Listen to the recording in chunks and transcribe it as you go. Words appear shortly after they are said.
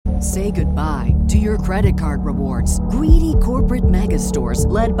Say goodbye to your credit card rewards. Greedy corporate mega stores,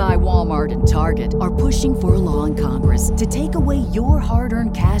 led by Walmart and Target, are pushing for a law in Congress to take away your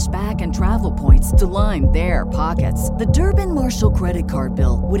hard-earned cash back and travel points to line their pockets. The Durbin-Marshall credit card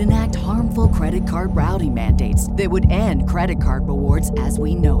bill would enact harmful credit card routing mandates that would end credit card rewards as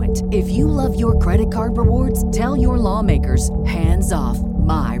we know it. If you love your credit card rewards, tell your lawmakers, hands off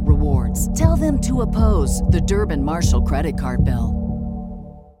my rewards. Tell them to oppose the Durbin-Marshall credit card bill.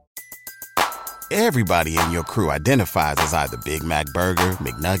 Everybody in your crew identifies as either Big Mac Burger,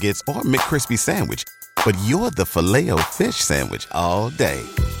 McNuggets, or McCrispy Sandwich. But you're the Filet-O-Fish Sandwich all day.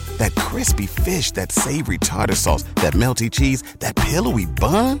 That crispy fish, that savory tartar sauce, that melty cheese, that pillowy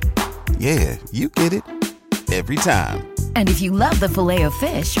bun. Yeah, you get it. Every time. And if you love the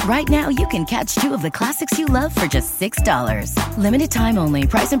Filet-O-Fish, right now you can catch two of the classics you love for just $6. Limited time only.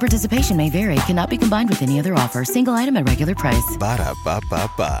 Price and participation may vary. Cannot be combined with any other offer. Single item at regular price.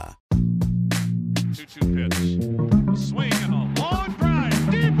 Ba-da-ba-ba-ba. 2-2 pitch. Swing and a long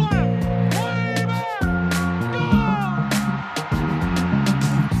drive. Deep left. Way back. Gone!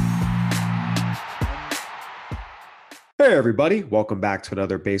 Hey everybody, welcome back to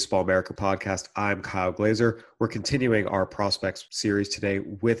another Baseball America podcast. I'm Kyle Glazer. We're continuing our prospects series today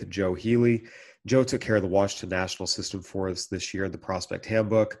with Joe Healy. Joe took care of the Washington Nationals system for us this year in the Prospect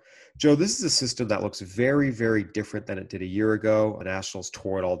Handbook. Joe, this is a system that looks very, very different than it did a year ago. The Nationals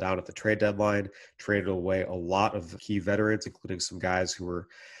tore it all down at the trade deadline, traded away a lot of key veterans, including some guys who were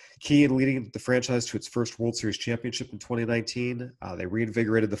key in leading the franchise to its first World Series championship in 2019. They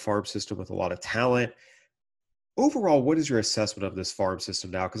reinvigorated the farm system with a lot of talent. Overall, what is your assessment of this farm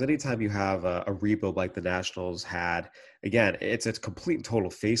system now? Because anytime you have a rebuild like the Nationals had, again, it's a complete and total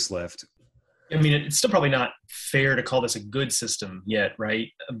facelift. I mean, it's still probably not fair to call this a good system yet, right?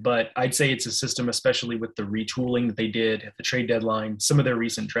 But I'd say it's a system, especially with the retooling that they did at the trade deadline, some of their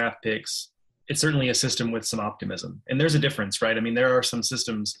recent draft picks. It's certainly a system with some optimism. And there's a difference, right? I mean, there are some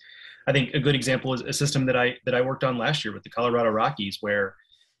systems. I think a good example is a system that I worked on last year with the Colorado Rockies, where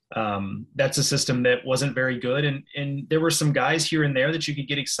that's a system that wasn't very good. And there were some guys here and there that you could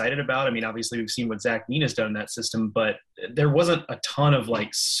get excited about. I mean, obviously we've seen what Zach Nina's done in that system, but there wasn't a ton of like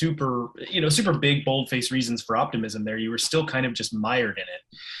super big, bold-faced reasons for optimism there. You were still kind of just mired in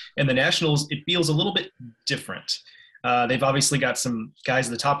it. And the Nationals, it feels a little bit different. They've obviously got some guys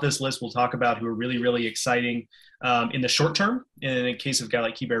at the top of this list we'll talk about who are really, really exciting in the short term. In the case of a guy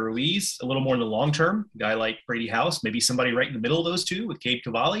like Keibert Ruiz, a little more in the long term, a guy like Brady House, maybe somebody right in the middle of those two with Cade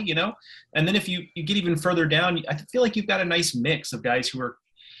Cavalli, you know. And then if you get even further down, I feel like you've got a nice mix of guys who are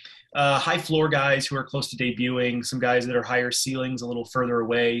high floor guys who are close to debuting, some guys that are higher ceilings a little further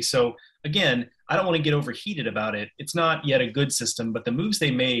away. So again, I don't want to get overheated about it. It's not yet a good system, but the moves they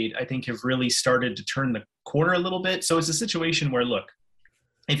made, I think, have really started to turn the corner a little bit. So it's a situation where, look,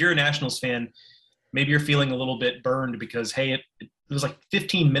 if you're a Nationals fan, maybe you're feeling a little bit burned because, hey, it was like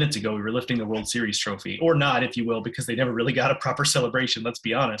 15 minutes ago we were lifting the World Series trophy, or not, if you will, because they never really got a proper celebration, let's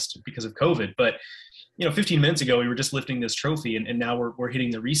be honest, because of COVID. But, 15 minutes ago we were just lifting this trophy, and now we're hitting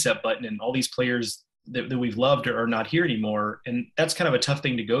the reset button, and all these players that we've loved are not here anymore. And that's kind of a tough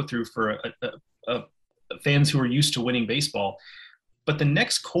thing to go through for fans who are used to winning baseball. But the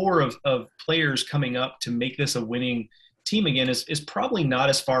next core of players coming up to make this a winning team again is probably not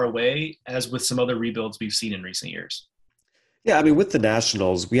as far away as with some other rebuilds we've seen in recent years. Yeah, I mean, with the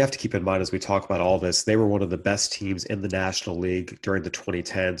Nationals, we have to keep in mind as we talk about all this, they were one of the best teams in the National League during the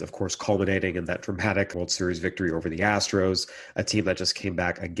 2010s, of course, culminating in that dramatic World Series victory over the Astros, a team that just came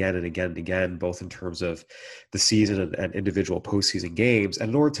back again and again and again, both in terms of the season and individual postseason games. And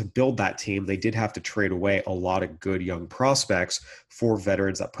in order to build that team, they did have to trade away a lot of good young prospects for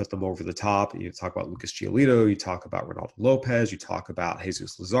veterans that put them over the top. You talk about Lucas Giolito, you talk about Ronaldo Lopez, you talk about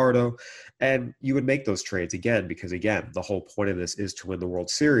Jesus Luzardo, and you would make those trades again because, again, the whole point of this is to win the World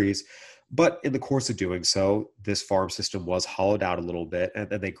Series. But in the course of doing so, this farm system was hollowed out a little bit, and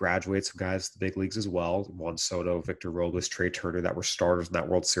then they graduated some guys to the big leagues as well. Juan Soto, Victor Robles, Trey Turner, that were starters in that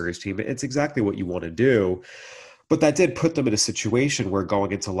World Series team. It's exactly what you want to do. But that did put them in a situation where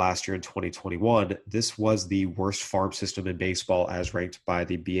going into last year in 2021, this was the worst farm system in baseball as ranked by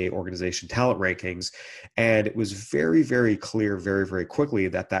the BA organization talent rankings. And it was very, very clear very, very quickly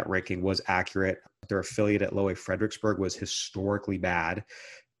that that ranking was accurate. Their affiliate at Lowe Fredericksburg was historically bad.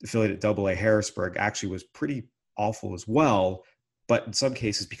 The affiliate at Double-A Harrisburg actually was pretty awful as well. But in some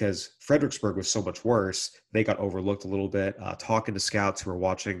cases, because Fredericksburg was so much worse, they got overlooked a little bit. Talking to scouts who were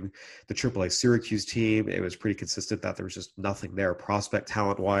watching the AAA Syracuse team, it was pretty consistent that there was just nothing there. Prospect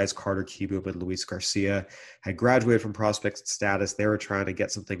talent-wise, Carter Kieboom and Luis Garcia had graduated from prospect status. They were trying to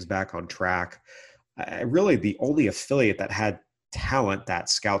get some things back on track. Really, the only affiliate that had talent that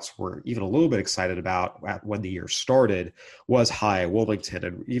scouts were even a little bit excited about when the year started was high at Wilmington.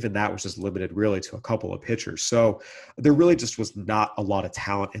 And even that was just limited really to a couple of pitchers. So there really just was not a lot of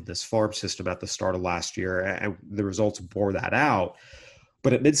talent in this farm system at the start of last year. And the results bore that out.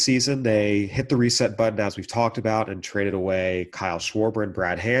 But at midseason, they hit the reset button, as we've talked about, and traded away Kyle Schwarber and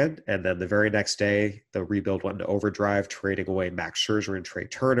Brad Hand. And then the very next day, the rebuild went into overdrive, trading away Max Scherzer and Trey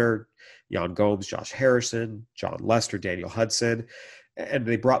Turner, Yan Gomes, Josh Harrison, John Lester, Daniel Hudson. And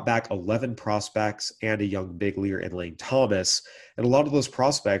they brought back 11 prospects and a young big leaguer in Lane Thomas. And a lot of those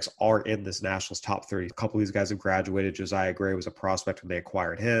prospects are in this Nationals top 30. A couple of these guys have graduated. Josiah Gray was a prospect when they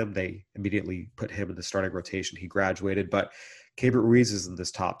acquired him. They immediately put him in the starting rotation. He graduated. But Keibert Ruiz is in this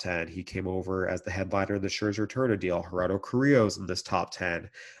top 10. He came over as the headliner in the Scherzer Turner deal. Gerardo Carrillo's in this top 10.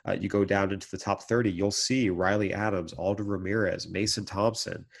 You go down into the top 30, you'll see Riley Adams, Aldo Ramirez, Mason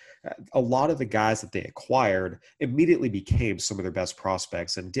Thompson. A lot of the guys that they acquired immediately became some of their best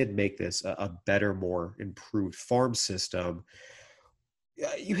prospects and did make this a better, more improved farm system.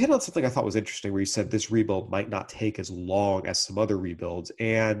 You hit on something I thought was interesting where you said this rebuild might not take as long as some other rebuilds.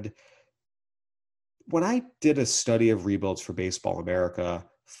 And when I did a study of rebuilds for Baseball America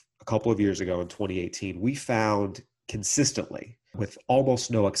a couple of years ago in 2018, we found consistently, with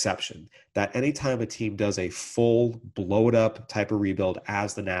almost no exception, that anytime a team does a full blow-it up type of rebuild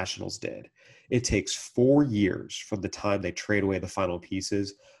as the Nationals did, it takes 4 years from the time they trade away the final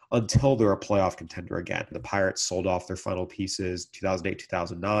pieces until they're a playoff contender again. The Pirates sold off their final pieces 2008,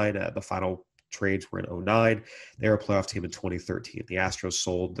 2009. The final trades were in 2009. They were a playoff team in 2013. The Astros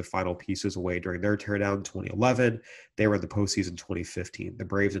sold the final pieces away during their teardown in 2011. They were in the postseason 2015. The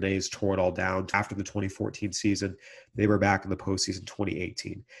Braves and A's tore it all down after the 2014 season. They were back in the postseason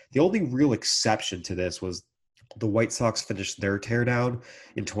 2018. The only real exception to this was the White Sox finished their teardown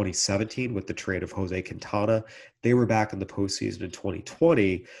in 2017 with the trade of Jose Quintana. They were back in the postseason in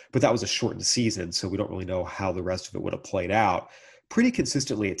 2020, but that was a shortened season, so we don't really know how the rest of it would have played out. Pretty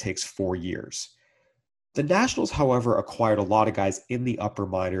consistently, it takes 4 years. The Nationals, however, acquired a lot of guys in the upper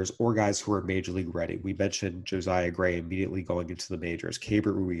minors or guys who are major league ready. We mentioned Josiah Gray immediately going into the majors,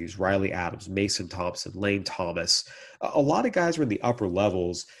 Keibert Ruiz, Riley Adams, Mason Thompson, Lane Thomas. A lot of guys were in the upper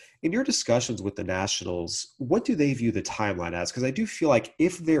levels. In your discussions with the Nationals, what do they view the timeline as? Because I do feel like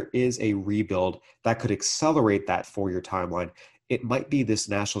if there is a rebuild that could accelerate that 4-year timeline, it might be this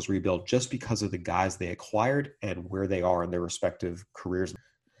Nationals rebuild just because of the guys they acquired and where they are in their respective careers.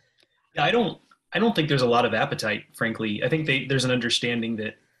 Yeah, I don't think there's a lot of appetite, frankly. I think there's an understanding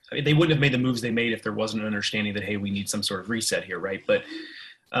that they wouldn't have made the moves they made if there wasn't an understanding that, hey, we need some sort of reset here, right? But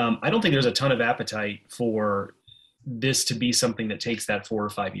I don't think there's a ton of appetite for this to be something that takes that 4 or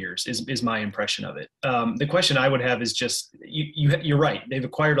 5 years is my impression of it. The question I would have is just, you're right. They've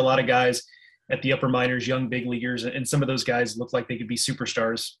acquired a lot of guys at the upper minors, young big leaguers, and some of those guys look like they could be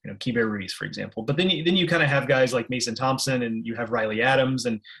superstars, Keibert Ruiz, for example. But then you kind of have guys like Mason Thompson and you have Riley Adams,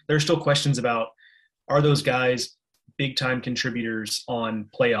 and there are still questions about, are those guys big-time contributors on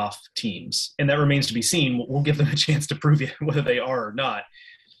playoff teams? And that remains to be seen. We'll give them a chance to prove it, whether they are or not.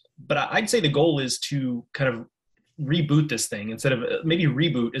 But I'd say the goal is to kind of reboot this thing instead of maybe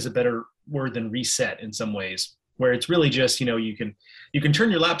reboot is a better word than reset in some ways, where it's really just, you can turn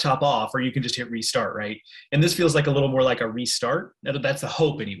your laptop off or you can just hit restart, right? And this feels like a little more like a restart. That's the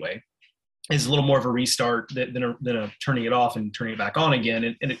hope anyway. Is a little more of a restart than a turning it off and turning it back on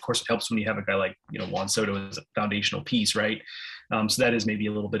again. And of course, it helps when you have a guy like, Juan Soto as a foundational piece, right? So that is maybe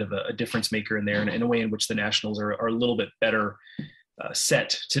a little bit of a difference maker in there, and in a way in which the Nationals are a little bit better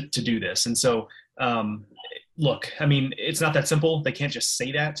set to do this. And so, look, I mean, it's not that simple. They can't just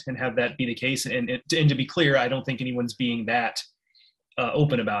say that and have that be the case. And to be clear, I don't think anyone's being that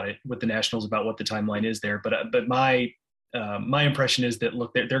open about it with the Nationals about what the timeline is there. But my impression is that,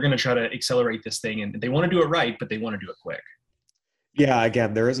 look, they're going to try to accelerate this thing, and they want to do it right, but they want to do it quick. Yeah,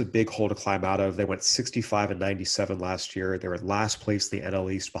 again, there is a big hole to climb out of. They went 65-97 last year. They were in last place in the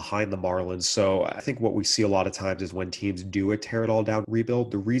NL East behind the Marlins. So I think what we see a lot of times is when teams do a tear it all down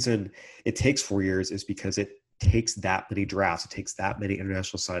rebuild, the reason it takes 4 years is because it takes that many drafts. It takes that many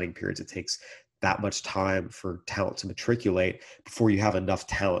international signing periods. It takes that much time for talent to matriculate before you have enough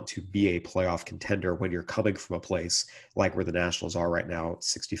talent to be a playoff contender when you're coming from a place like where the Nationals are right now,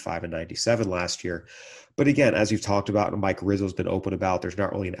 65-97 last year. But again, as you've talked about, and Mike Rizzo's been open about, there's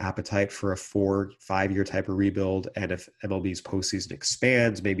not really an appetite for a 4-5 year type of rebuild. And if MLB's postseason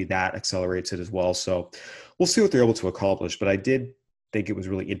expands, maybe that accelerates it as well. So we'll see what they're able to accomplish. But I did think it was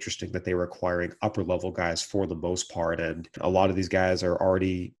really interesting that they were acquiring upper level guys for the most part. And a lot of these guys are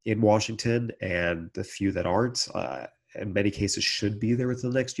already in Washington, and the few that aren't, in many cases should be there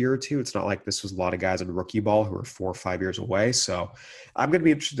within the next year or two. It's not like this was a lot of guys in rookie ball who are 4 or 5 years away. So I'm going to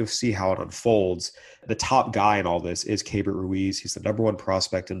be interested to see how it unfolds. The top guy in all this is Keibert Ruiz. He's the number one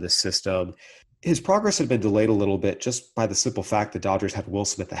prospect in this system. His progress had been delayed a little bit just by the simple fact the Dodgers had Will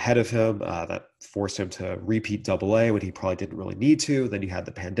Smith ahead of him. That forced him to repeat Double-A when he probably didn't really need to. Then you had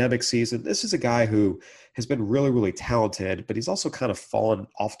the pandemic season. This is a guy who has been really, really talented, but he's also kind of fallen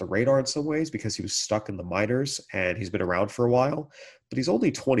off the radar in some ways because he was stuck in the minors and he's been around for a while. But he's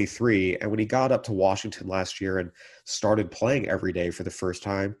only 23, and when he got up to Washington last year and started playing every day for the first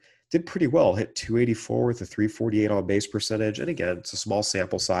time, did pretty well, hit 284 with a 348 on base percentage. And again, it's a small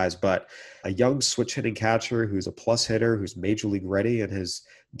sample size, but a young switch hitting catcher who's a plus hitter, who's major league ready and has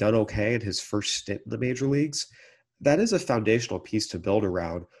done okay in his first stint in the major leagues. That is a foundational piece to build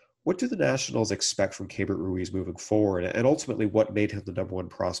around. What do the Nationals expect from Keibert Ruiz moving forward? And ultimately, what made him the number one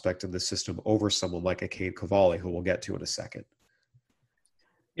prospect in the system over someone like a Cade Cavalli, who we'll get to in a second?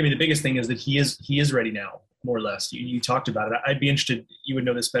 I mean, the biggest thing is that he is ready now, more or less. You talked about it. I'd be interested, you would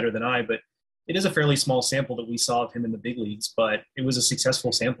know this better than I, but it is a fairly small sample that we saw of him in the big leagues, but it was a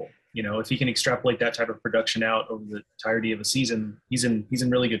successful sample. You know, if he can extrapolate that type of production out over the entirety of a season, he's in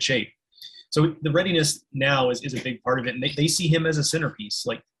really good shape. So the readiness now is a big part of it. And they see him as a centerpiece,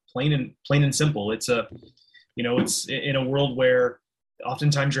 like plain and simple. It's it's in a world where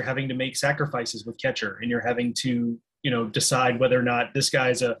oftentimes you're having to make sacrifices with catcher, and you're having to, decide whether or not this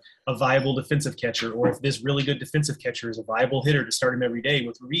guy's a viable defensive catcher, or if this really good defensive catcher is a viable hitter to start him every day.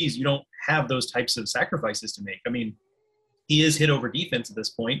 With Ruiz, you don't have those types of sacrifices to make. I mean, he is hit over defense at this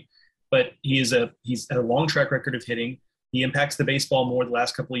point, but he's had a long track record of hitting. He impacts the baseball more the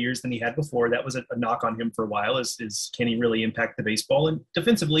last couple of years than he had before. That was a knock on him for a while, is can he really impact the baseball? And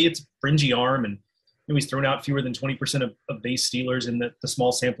defensively, it's a fringy arm, and he's thrown out fewer than 20% of base stealers in the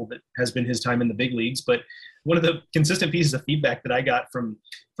small sample that has been his time in the big leagues. But one of the consistent pieces of feedback that I got from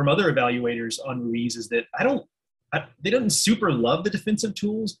other evaluators on Ruiz is that they didn't super love the defensive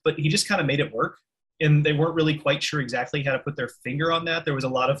tools, but he just kind of made it work. And they weren't really quite sure exactly how to put their finger on that. There was a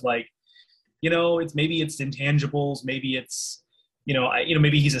lot of maybe it's intangibles, maybe it's,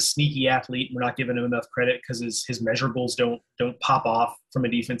 maybe he's a sneaky athlete and we're not giving him enough credit because his measurables don't pop off from a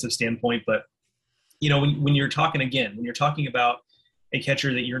defensive standpoint. But when you're talking about a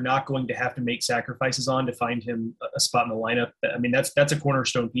catcher that you're not going to have to make sacrifices on to find him a spot in the lineup, I mean, that's a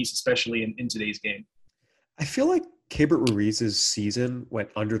cornerstone piece, especially in today's game. I feel like Keibert Ruiz's season went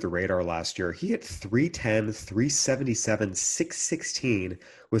under the radar last year. He hit 310, 377, 616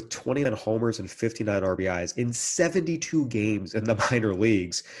 with 29 homers and 59 RBIs in 72 games in the minor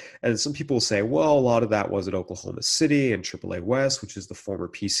leagues. And some people say, well, a lot of that was at Oklahoma City and AAA West, which is the former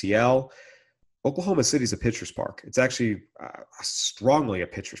PCL. Oklahoma City is a pitcher's park. It's actually strongly a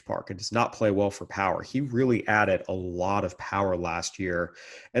pitcher's park. It does not play well for power. He really added a lot of power last year.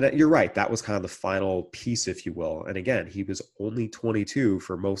 And you're right, that was kind of the final piece, if you will. And again, he was only 22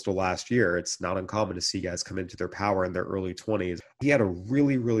 for most of last year. It's not uncommon to see guys come into their power in their early 20s. He had a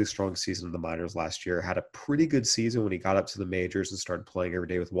really, really strong season in the minors last year, had a pretty good season when he got up to the majors and started playing every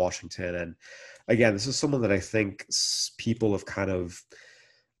day with Washington. And again, this is someone that I think people have kind of,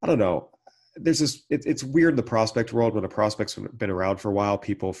 I don't know, it's weird in the prospect world when a prospect's been around for a while,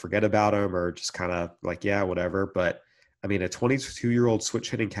 people forget about him or just kind of like, yeah, whatever. But I mean, a 22-year-old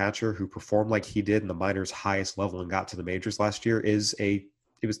switch hitting catcher who performed like he did in the minors highest level and got to the majors last year it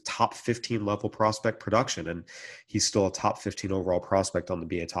was top 15 level prospect production. And he's still a top 15 overall prospect on the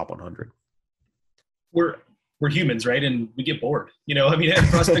BA Top 100. We're humans, right? And we get bored. I mean, a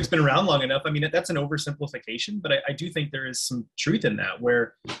prospect's been around long enough. I mean, that's an oversimplification, but I do think there is some truth in that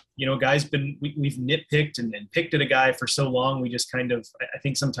where, guys we've nitpicked and picked at a guy for so long. We just kind of, I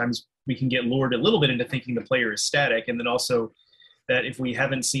think sometimes we can get lured a little bit into thinking the player is static. And then also that if we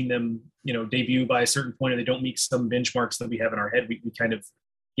haven't seen them, debut by a certain point or they don't meet some benchmarks that we have in our head, we kind of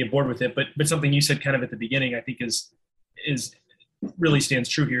get bored with it. But something you said kind of at the beginning, I think is really stands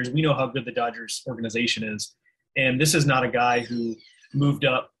true here is we know how good the Dodgers organization is. And this is not a guy who moved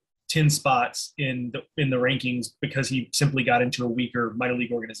up 10 spots in the rankings because he simply got into a weaker minor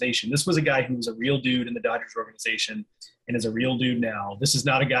league organization. This was a guy who was a real dude in the Dodgers organization and is a real dude now. This is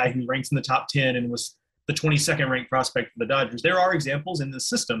not a guy who ranks in the top 10 and was the 22nd ranked prospect for the Dodgers. There are examples in the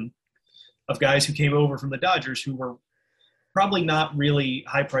system of guys who came over from the Dodgers who were probably not really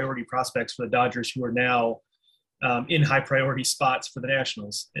high priority prospects for the Dodgers who are now in high priority spots for the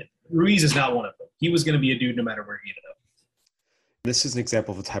Nationals. Ruiz is not one of them. He was going to be a dude no matter where he ended up. This is an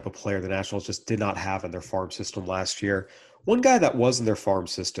example of the type of player the Nationals just did not have in their farm system last year. One guy that was in their farm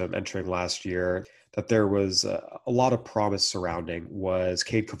system entering last year that there was a lot of promise surrounding was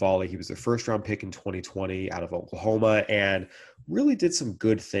Cade Cavalli. He was their first round pick in 2020 out of Oklahoma and really did some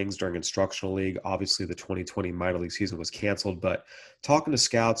good things during instructional league. Obviously, the 2020 minor league season was canceled, but talking to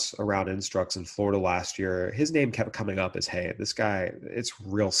scouts around Instructs in Florida last year, his name kept coming up as, hey, this guy, it's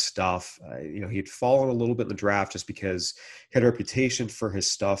real stuff. He'd fallen a little bit in the draft just because he had a reputation for his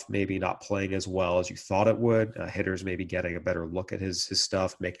stuff maybe not playing as well as you thought it would. Hitters maybe getting a better look at his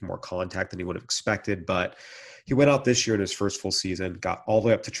stuff, making more contact than he would have expected. But he went out this year in his first full season, got all the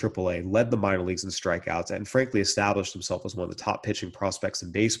way up to AAA, led the minor leagues in strikeouts, and frankly established himself as one of the top pitching prospects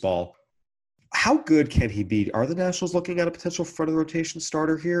in baseball. How good can he be? Are the Nationals looking at a potential front of the rotation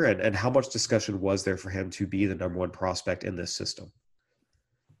starter here? And how much discussion was there for him to be the number one prospect in this system?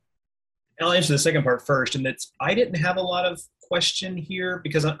 I'll answer the second part first, and that's I didn't have a lot of question here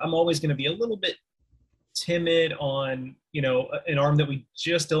because I'm always going to be a little bit timid on, an arm that we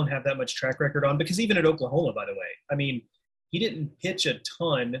just don't have that much track record on, because even at Oklahoma, by the way, I mean, he didn't pitch a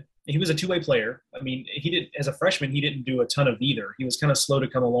ton. He was a two-way player. I mean, as a freshman, he didn't do a ton of either. He was kind of slow to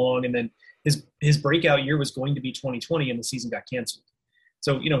come along. And then his breakout year was going to be 2020 and the season got canceled.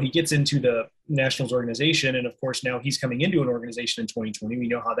 So, he gets into the Nationals organization. And of course, now he's coming into an organization in 2020. We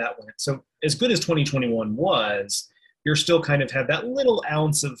know how that went. So as good as 2021 was, you're still kind of have that little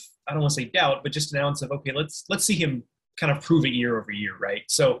ounce of, I don't want to say doubt, but just an ounce of, okay, let's see him kind of prove it year over year, right?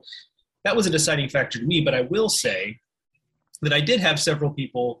 So that was a deciding factor to me. But I will say that I did have several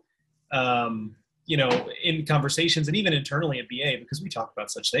people, in conversations and even internally at BA, because we talk about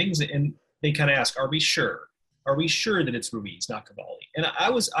such things, and they kind of ask, are we sure? Are we sure that it's Ruiz, not Cavalli? And I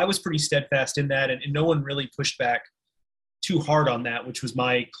was pretty steadfast in that, and no one really pushed back too hard on that, which was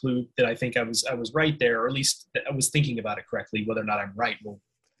my clue that I think I was right there, or at least I was thinking about it correctly. Whether or not I'm right,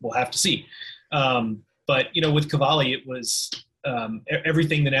 we'll have to see. But with Cavalli, it was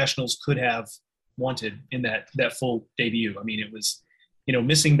everything the Nationals could have wanted in that full debut. I mean, it was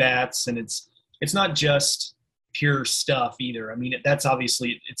missing bats, and it's not just pure stuff either. I mean, that's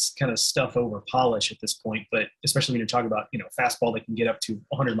obviously it's kind of stuff over polish at this point, but especially when you're talking about fastball that can get up to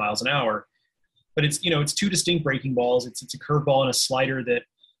 100 miles an hour. But it's it's two distinct breaking balls. It's a curveball and a slider that,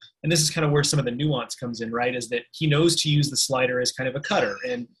 and this is kind of where some of the nuance comes in, right? Is that he knows to use the slider as kind of a cutter,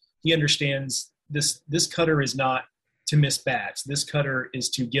 and he understands this cutter is not to miss bats. This cutter is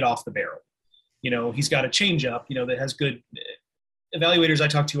to get off the barrel. He's got a changeup, that has good. Evaluators I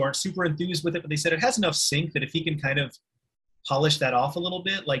talked to aren't super enthused with it, but they said it has enough sink that if he can kind of polish that off a little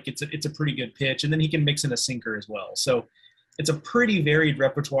bit, like it's a pretty good pitch, and then he can mix in a sinker as well. So it's a pretty varied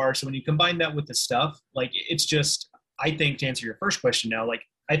repertoire. So when you combine that with the stuff, like it's just, I think, to answer your first question now, like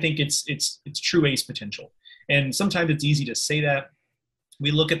I think it's true ace potential. And sometimes it's easy to say that.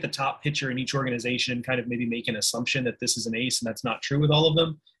 We look at the top pitcher in each organization and kind of maybe make an assumption that this is an ace, and that's not true with all of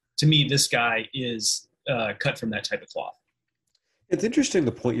them. To me, this guy is cut from that type of cloth. It's interesting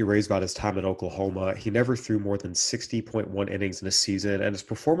the point you raised about his time in Oklahoma. He never threw more than 60.1 innings in a season, and his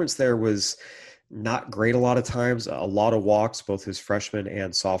performance there was not great a lot of times. A lot of walks, both his freshman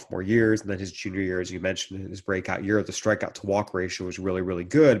and sophomore years, and then his junior year, as you mentioned, his breakout year, the strikeout to walk ratio was really, really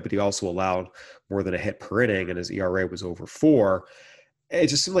good, but he also allowed more than a hit per inning, and his ERA was over 4. It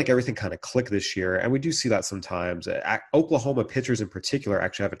just seemed like everything kind of clicked this year, and we do see that sometimes. Oklahoma pitchers in particular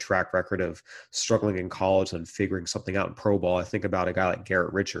actually have a track record of struggling in college and figuring something out in pro ball. I think about a guy like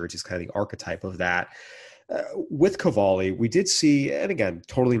Garrett Richards. He's kind of the archetype of that. With Cavalli, we did see, and again,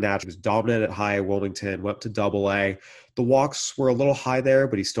 totally natural, he was dominant at high at Wilmington, went up to Double-A. The walks were a little high there,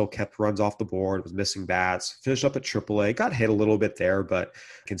 but he still kept runs off the board, was missing bats, finished up at Triple-A, got hit a little bit there, but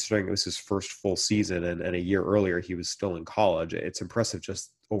considering it was his first full season and a year earlier he was still in college, it's impressive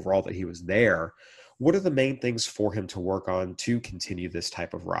just overall that he was there. What are the main things for him to work on to continue this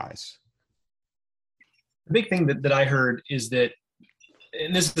type of rise? The big thing that I heard is that,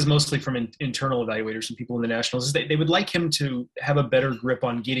 and this is mostly from internal evaluators and people in the Nationals, is they would like him to have a better grip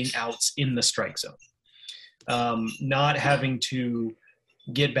on getting outs in the strike zone. Not having to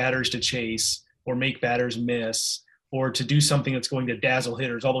get batters to chase or make batters miss or to do something that's going to dazzle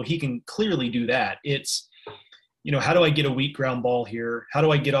hitters, although he can clearly do that. It's, how do I get a weak ground ball here? How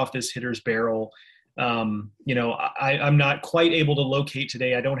do I get off this hitter's barrel? I'm not quite able to locate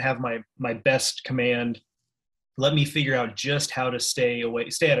today. I don't have my best command. Let me figure out just how to stay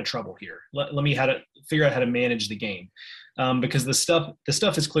out of trouble here. Let me figure out how to manage the game, because the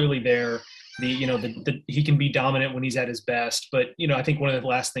stuff is clearly there. He can be dominant when he's at his best, but I think one of the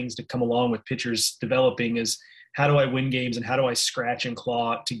last things to come along with pitchers developing is how do I win games and how do I scratch and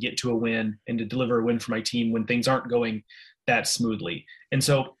claw to get to a win and to deliver a win for my team when things aren't going that smoothly. And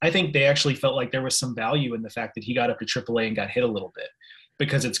so I think they actually felt like there was some value in the fact that he got up to AAA and got hit a little bit,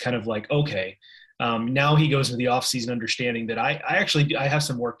 because it's kind of like, okay, now he goes into the offseason understanding that I have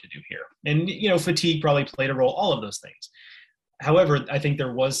some work to do here. And, fatigue probably played a role, all of those things. However, I think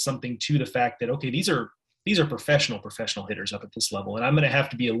there was something to the fact that, okay, these are professional hitters up at this level, and I'm going to have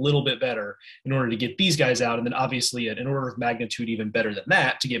to be a little bit better in order to get these guys out, and then obviously an order of magnitude even better than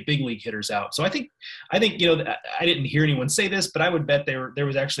that to get big league hitters out. So I think I didn't hear anyone say this, but I would bet there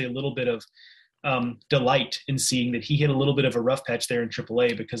was actually a little bit of delight in seeing that he hit a little bit of a rough patch there in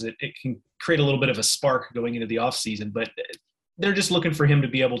AAA, because it can create a little bit of a spark going into the offseason. But they're just looking for him to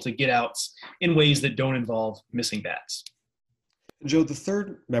be able to get outs in ways that don't involve missing bats. Joe, the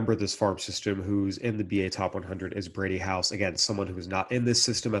third member of this farm system who's in the BA Top 100 is Brady House. Again, someone who was not in this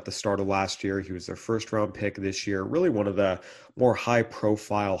system at the start of last year. He was their first-round pick this year, really one of the more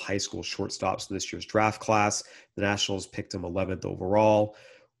high-profile high school shortstops in this year's draft class. The Nationals picked him 11th overall.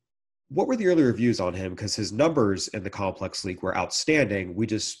 What were the early reviews on him? Because his numbers in the Complex League were outstanding. We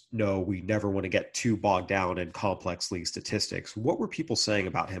just know we never want to get too bogged down in Complex League statistics. What were people saying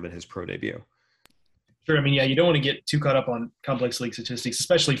about him in his pro debut? Sure. I mean, yeah, you don't want to get too caught up on Complex League statistics,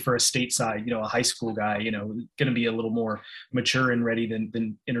 especially for a stateside, a high school guy, going to be a little more mature and ready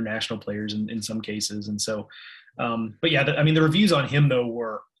than international players in some cases. And so, but yeah, the reviews on him, though,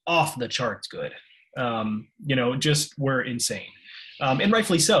 were off the charts good, just were insane. And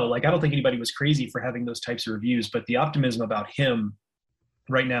rightfully so. Like, I don't think anybody was crazy for having those types of reviews, but the optimism about him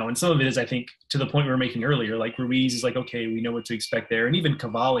right now, and some of it is, I think, to the point we were making earlier, like Ruiz is like, okay, we know what to expect there. And even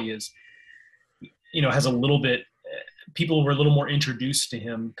Cavalli is, has a little bit, people were a little more introduced to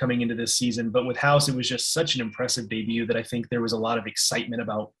him coming into this season. But with House, it was just such an impressive debut that I think there was a lot of excitement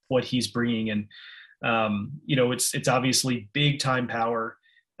about what he's bringing. And, it's obviously big time power,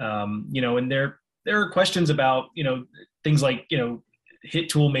 and there are questions about, things like, hit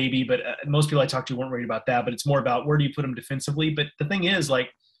tool maybe, but most people I talked to weren't worried about that. But it's more about where do you put him defensively? But the thing is, like,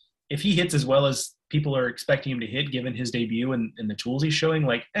 if he hits as well as people are expecting him to hit, given his debut and the tools he's showing,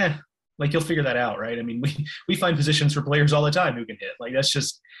 like you'll figure that out, right? I mean, we find positions for players all the time who can hit. Like, that's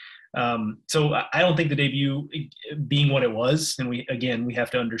just so I don't think the debut being what it was, and we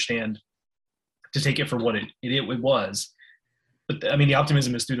have to understand to take it for what it was. But the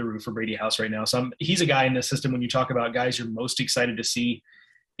optimism is through the roof for Brady House right now. So he's a guy in the system. When you talk about guys you're most excited to see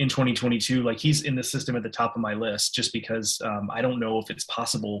in 2022, like, he's in the system at the top of my list, just because I don't know if it's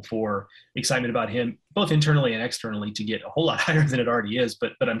possible for excitement about him, both internally and externally, to get a whole lot higher than it already is,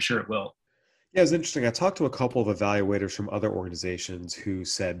 but I'm sure it will. Yeah, it's interesting. I talked to a couple of evaluators from other organizations who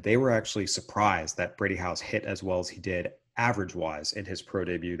said they were actually surprised that Brady House hit as well as he did average-wise in his pro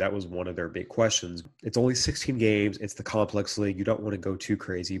debut. That was one of their big questions. It's only 16 games. It's the Complex League. You don't want to go too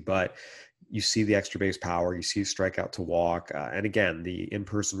crazy, but you see the extra base power, you see strikeout to walk. And again, the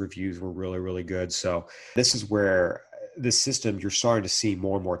in-person reviews were really, really good. So this is where this system, you're starting to see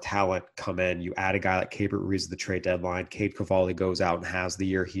more and more talent come in. You add a guy like Keibert Ruiz at the trade deadline. Cade Cavalli goes out and has the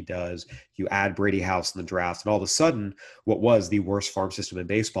year he does. You add Brady House in the draft. And all of a sudden, what was the worst farm system in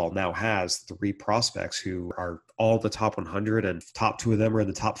baseball now has 3 prospects who are all the top 100, and top 2 of them are in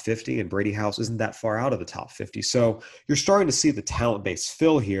the top 50. And Brady House isn't that far out of the top 50. So you're starting to see the talent base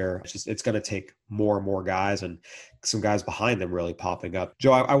fill here. It's going to take more and more guys, and some guys behind them really popping up.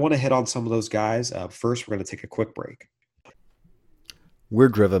 Joe, I want to hit on some of those guys. First, we're going to take a quick break. We're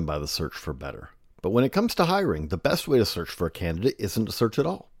driven by the search for better. But when it comes to hiring, the best way to search for a candidate isn't to search at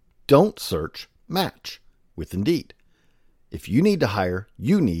all. Don't search, match with Indeed. If you need to hire,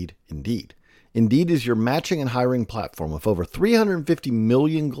 you need Indeed. Indeed is your matching and hiring platform with over 350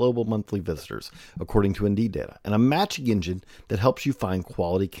 million global monthly visitors, according to Indeed data, and a matching engine that helps you find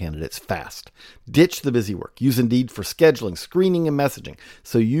quality candidates fast. Ditch the busy work. Use Indeed for scheduling, screening, and messaging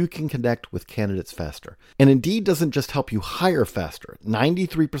so you can connect with candidates faster. And Indeed doesn't just help you hire faster.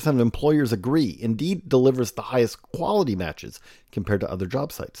 93% of employers agree Indeed delivers the highest quality matches compared to other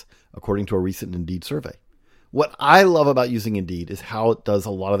job sites, according to a recent Indeed survey. What I love about using Indeed is how it does a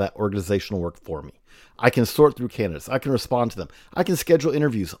lot of that organizational work for me. I can sort through candidates. I can respond to them. I can schedule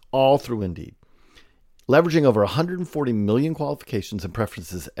interviews all through Indeed. Leveraging over 140 million qualifications and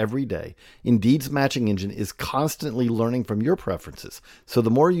preferences every day, Indeed's matching engine is constantly learning from your preferences. So the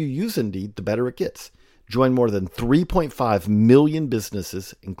more you use Indeed, the better it gets. Join more than 3.5 million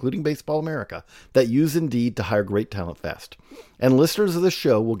businesses, including Baseball America, that use Indeed to hire great talent fast. And listeners of this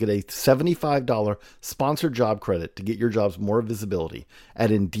show will get a $75 sponsored job credit to get your jobs more visibility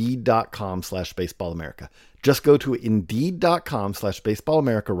at Indeed.com/BaseballAmerica. Just go to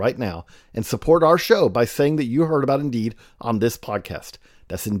Indeed.com/BaseballAmerica right now and support our show by saying that you heard about Indeed on this podcast.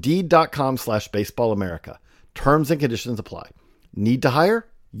 That's Indeed.com/BaseballAmerica. Terms and conditions apply. Need to hire?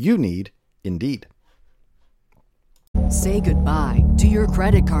 You need Indeed. Say goodbye to your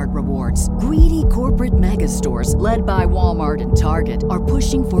credit card rewards. Greedy corporate mega stores, led by Walmart and Target, are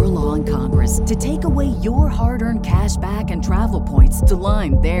pushing for a law in Congress to take away your hard-earned cash back and travel points to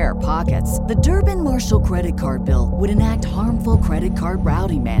line their pockets. The Durbin-Marshall credit card bill would enact harmful credit card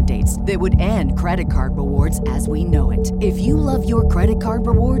routing mandates that would end credit card rewards as we know it. If you love your credit card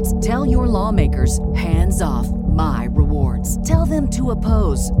rewards, tell your lawmakers, hands off my rewards. Tell them to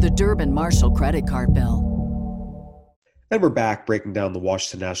oppose the Durbin-Marshall credit card bill. And we're back breaking down the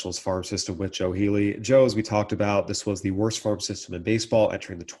Washington Nationals farm system with Joe Healy. Joe, as we talked about, this was the worst farm system in baseball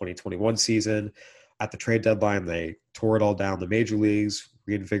entering the 2021 season. At the trade deadline, they tore it all down the major leagues,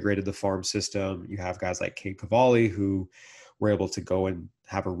 reinvigorated the farm system. You have guys like Cade Cavalli who were able to go and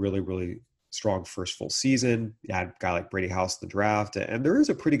have a really, really strong first full season. You had a guy like Brady House in the draft. And there is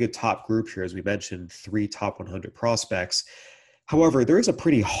a pretty good top group here, as we mentioned, 3 top 100 prospects. However, there is a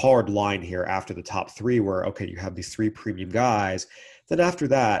pretty hard line here after the top 3 where, okay, you have these 3 premium guys. Then after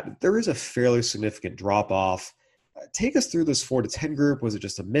that, there is a fairly significant drop-off. Take us through this 4 to 10 group. Was it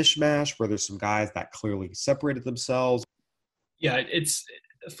just a mishmash? Were there some guys that clearly separated themselves? Yeah, it's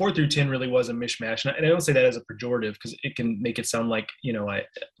 4 through 10 really was a mishmash. And I don't say that as a pejorative because it can make it sound like,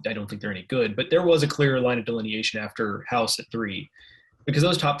 I don't think they're any good. But there was a clear line of delineation after House at 3. Because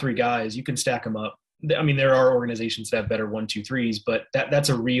those top 3 guys, you can stack them up. I mean, there are organizations that have better 1, 2, 3s, but that's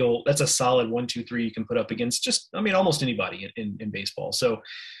a solid 1, 2, 3 you can put up against almost anybody in baseball. So,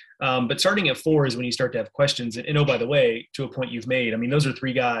 but starting at 4 is when you start to have questions. And oh, by the way, to a point you've made, I mean, those are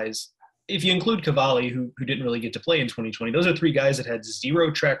 3 guys. If you include Cavalli, who didn't really get to play in 2020, those are 3 guys that had 0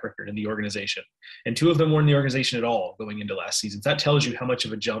 track record in the organization. And 2 of them weren't in the organization at all going into last season. So that tells you how much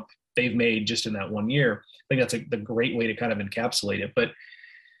of a jump they've made just in that 1 year. I think that's the great way to kind of encapsulate it. But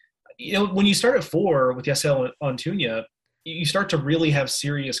when you start at 4 with Yasiel Antuna, you start to really have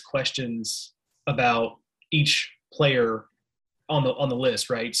serious questions about each player on the list,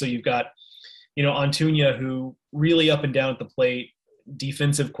 right? So you've got, Antuna, who really up and down at the plate,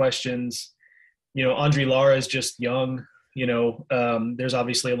 defensive questions. Andre Lara is just young. There's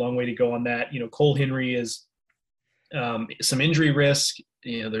obviously a long way to go on that. Cole Henry is some injury risk.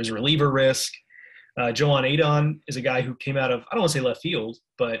 There's reliever risk. Joan Adon is a guy who came out of, I don't want to say left field,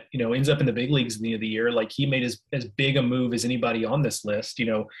 but, ends up in the big leagues at the end of the year. Like he made as big a move as anybody on this list.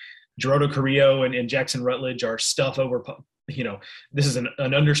 Gerardo Carrillo and Jackson Rutledge are stuff over, this is an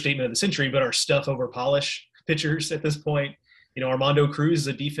understatement of the century, but are stuff over polish pitchers at this point. Armando Cruz is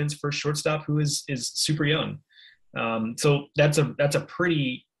a defense first shortstop who is super young. So that's a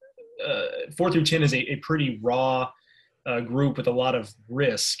pretty 4 through 10 is a pretty raw group with a lot of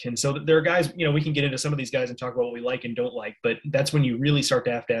risk. And so there are guys, we can get into some of these guys and talk about what we like and don't like, but that's when you really start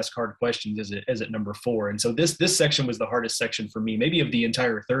to have to ask hard questions as at number 4. And so this section was the hardest section for me, maybe of the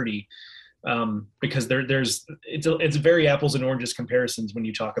entire 30, because it's very apples and oranges comparisons when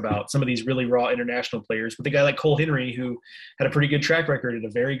you talk about some of these really raw international players with a guy like Cole Henry, who had a pretty good track record at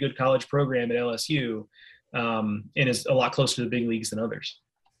a very good college program at LSU, and is a lot closer to the big leagues than others.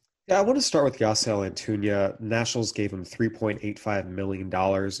 Yeah, I want to start with Yasiel Antuna. Nationals gave him $3.85 million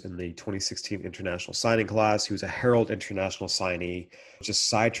in the 2016 international signing class. He was a Herald International signee, just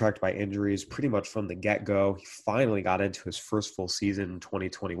sidetracked by injuries pretty much from the get-go. He finally got into his first full season in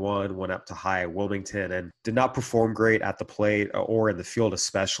 2021, went up to high Wilmington, and did not perform great at the plate or in the field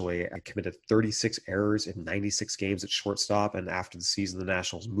especially. He committed 36 errors in 96 games at shortstop, and after the season, the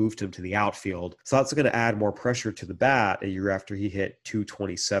Nationals moved him to the outfield. So that's going to add more pressure to the bat a year after he hit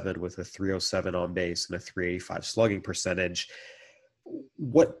 .227 with a .307 on base and a .385 slugging percentage.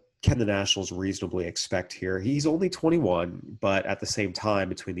 What can the Nationals reasonably expect here? He's only 21, but at the same time,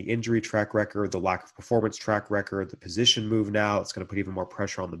 between the injury track record, the lack of performance track record, the position move now, it's going to put even more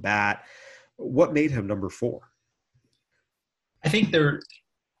pressure on the bat. What made him number 4? I think there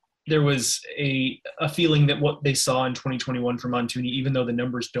was a feeling that what they saw in 2021 from Antuna, even though the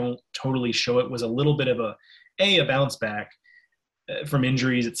numbers don't totally show it, was a little bit of a bounce back from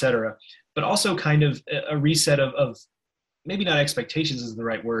injuries, et cetera, but also kind of a reset of maybe not expectations is the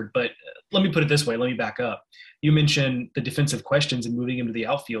right word, but let me put it this way. Let me back up. You mentioned the defensive questions and moving him to the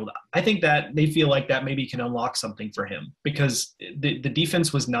outfield. I think that they feel like that maybe can unlock something for him because the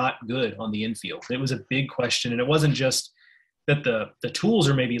defense was not good on the infield. It was a big question. And it wasn't just that the tools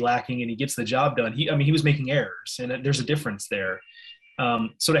are maybe lacking and he gets the job done. He was making errors and there's a difference there.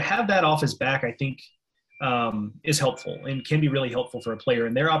 So to have that off his back, I think, is helpful and can be really helpful for a player.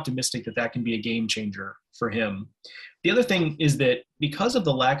 And they're optimistic that can be a game changer for him. The other thing is that because of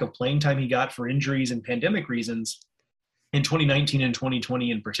the lack of playing time he got for injuries and pandemic reasons, in 2019 and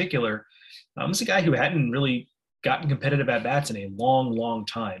 2020 in particular, is a guy who hadn't really gotten competitive at bats in a long, long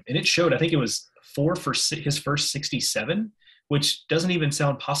time. And it showed. I think it was 4 for his first 67, which doesn't even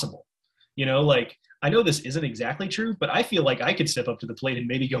sound possible. Like, I know this isn't exactly true, but I feel like I could step up to the plate and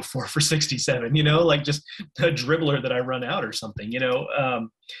maybe go 4 for 67, like just a dribbler that I run out or something,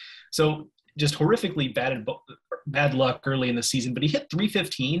 So just horrifically bad luck early in the season, but he hit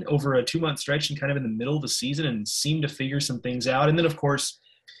 315 over a 2-month stretch and kind of in the middle of the season and seemed to figure some things out. And then, of course,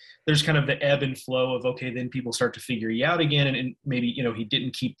 there's kind of the ebb and flow of, okay, then people start to figure you out again. And maybe, he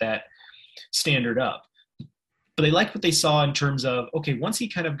didn't keep that standard up. But they liked what they saw in terms of, okay, once he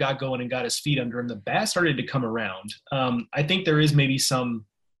kind of got going and got his feet under him, the bat started to come around. I think there is maybe some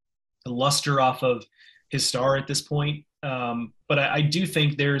luster off of his star at this point. But I do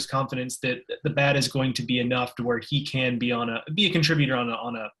think there's confidence that the bat is going to be enough to where he can be a contributor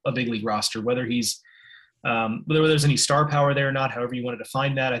on a big league roster, whether whether there's any star power there or not, however you want to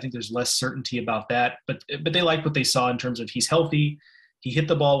define that. I think there's less certainty about that, but they like what they saw in terms of he's healthy. He hit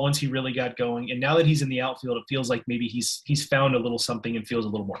the ball once he really got going. And now that he's in the outfield, it feels like maybe he's found a little something and feels a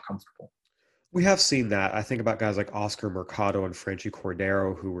little more comfortable. We have seen that. I think about guys like Oscar Mercado and Franchy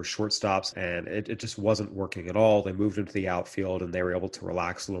Cordero, who were shortstops, and it just wasn't working at all. They moved into the outfield, and they were able to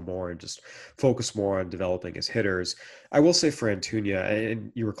relax a little more and just focus more on developing his hitters. I will say for Antuna,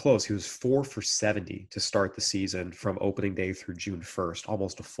 and you were close, he was 4 for 70 to start the season from opening day through June 1st,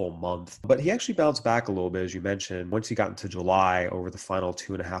 almost a full month. But he actually bounced back a little bit, as you mentioned. Once he got into July, over the final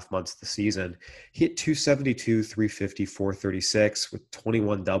 2.5 months of the season, he hit 272, 350, 436 with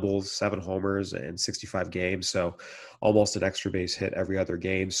 21 doubles, 7 homers, in 65 games, so almost an extra base hit every other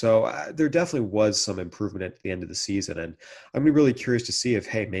game. So there definitely was some improvement at the end of the season, and I'm really curious to see if,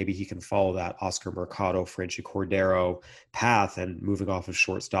 hey, maybe he can follow that Oscar Mercado, Franchy Cordero path, and moving off of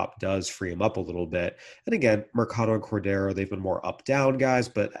shortstop does free him up a little bit. And again, Mercado and Cordero, they've been more up-down guys,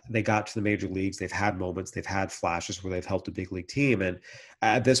 but they got to the major leagues. They've had moments, they've had flashes where they've helped a big league team, and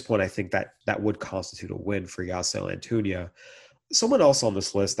at this point, I think that would constitute a win for Yasiel Antuna. Someone else on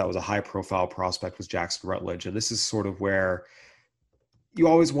this list that was a high-profile prospect was Jackson Rutledge, and this is sort of where you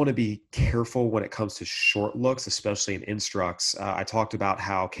always want to be careful when it comes to short looks, especially in instructs. I talked about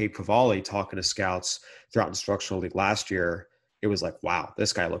how Cade Cavalli, talking to scouts throughout instructional league last year, it was like, wow,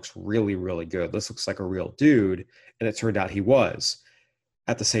 this guy looks really, really good. This looks like a real dude, and it turned out he was.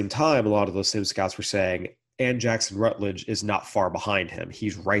 At the same time, a lot of those same scouts were saying, and Jackson Rutledge is not far behind him.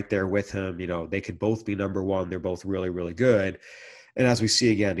 He's right there with him. They could both be number one. They're both really, really good. And as we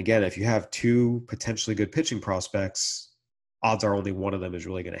see again, if you have 2 potentially good pitching prospects, odds are only one of them is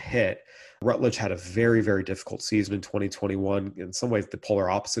really going to hit. Rutledge had a very, very difficult season in 2021. In some ways, the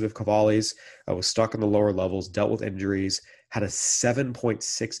polar opposite of Cavalli's. Was stuck in the lower levels, dealt with injuries, had a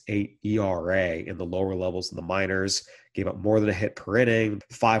 7.68 ERA in the lower levels in the minors, gave up more than a hit per inning,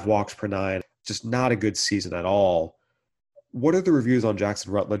 5 walks per 9. Just not a good season at all. What are the reviews on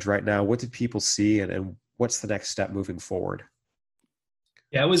Jackson Rutledge right now? What did people see, and what's the next step moving forward?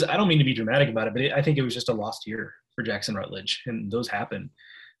 Yeah, I don't mean to be dramatic about it, but I think it was just a lost year for Jackson Rutledge, and those happen.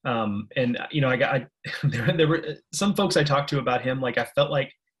 There were some folks I talked to about him. Like, I felt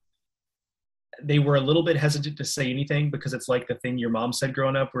like they were a little bit hesitant to say anything, because it's like the thing your mom said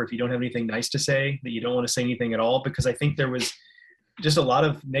growing up, where if you don't have anything nice to say, that you don't want to say anything at all, because I think there was just a lot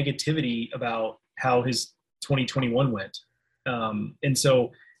of negativity about how his 2021 went. And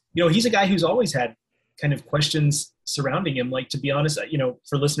so, he's a guy who's always had kind of questions surrounding him. Like, to be honest,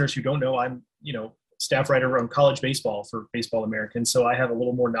 for listeners who don't know, I'm, staff writer on college baseball for Baseball American. So I have a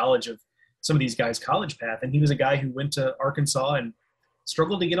little more knowledge of some of these guys' college path. And he was a guy who went to Arkansas and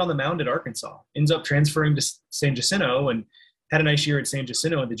struggled to get on the mound at Arkansas, ends up transferring to San Jacinto and had a nice year at San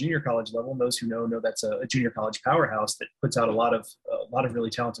Jacinto at the junior college level. And those who know that's a junior college powerhouse that puts out a lot of really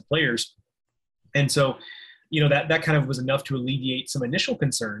talented players. And so, that kind of was enough to alleviate some initial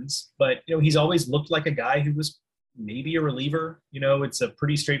concerns. But, he's always looked like a guy who was maybe a reliever. It's a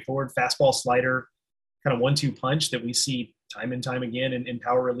pretty straightforward fastball slider, kind of 1-2 punch that we see time and time again in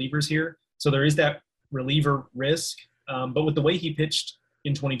power relievers here. So there is that reliever risk. But with the way he pitched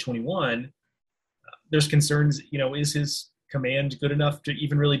in 2021, there's concerns, is his command good enough to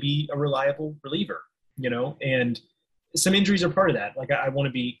even really be a reliable reliever, and some injuries are part of that. Like, I want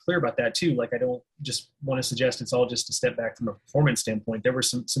to be clear about that too. Like, I don't just want to suggest it's all just a step back from a performance standpoint. There were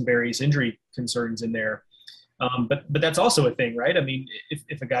some various injury concerns in there. But that's also a thing, right? I mean,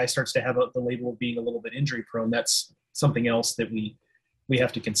 if a guy starts to have the label of being a little bit injury prone, that's something else that we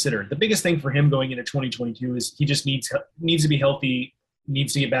have to consider. The biggest thing for him going into 2022 is he just needs to be healthy,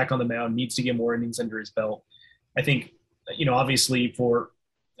 needs to get back on the mound, needs to get more innings under his belt. I think, obviously for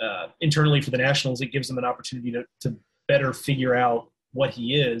internally for the Nationals, it gives them an opportunity to better figure out what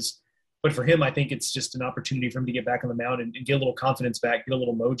he is. But for him, I think it's just an opportunity for him to get back on the mound and get a little confidence back, get a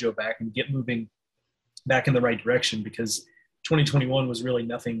little mojo back, and get moving back in the right direction, because 2021 was really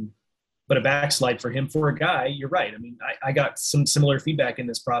nothing but a backslide for him. For a guy, you're right. I mean, I got some similar feedback in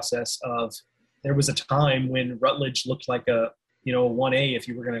this process of there was a time when Rutledge looked like a 1A, if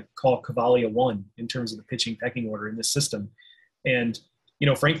you were going to call Cavalli a 1 in terms of the pitching pecking order in this system. And,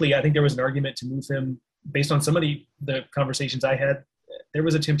 frankly, I think there was an argument to move him based on some of the conversations I had. There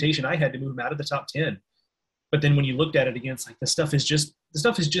was a temptation I had to move him out of the top 10. But then when you looked at it against, like, the stuff is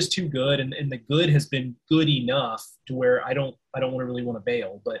just too good, and the good has been good enough to where I don't really want to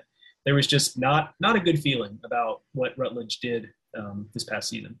bail. But there was just not a good feeling about what Rutledge did this past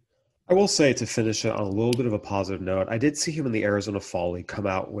season. I will say, to finish it on a little bit of a positive note, I did see him in the Arizona Fall League come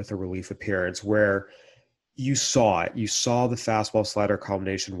out with a relief appearance where you saw it. You saw the fastball slider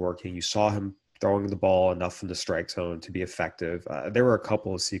combination working. You saw him throwing the ball enough in the strike zone to be effective. There were a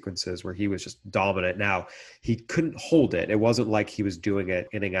couple of sequences where he was just dominant. Now, he couldn't hold it. It wasn't like he was doing it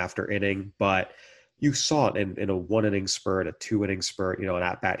inning after inning, but you saw it in a 1-inning spurt, a 2-inning spurt, an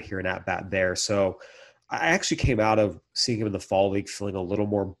at-bat here, an at-bat there. So I actually came out of seeing him in the Fall League feeling a little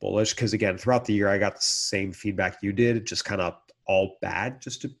more bullish because, again, throughout the year, I got the same feedback you did, just kind of all bad,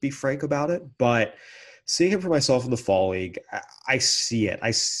 just to be frank about it. But seeing him for myself in the Fall League, I see it.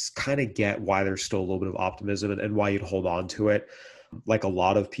 I kind of get why there's still a little bit of optimism and why you'd hold on to it. Like a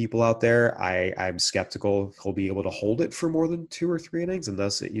lot of people out there, I'm skeptical he'll be able to hold it for more than 2 or 3 innings, and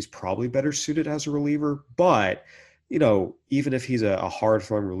thus he's probably better suited as a reliever. But, even if he's a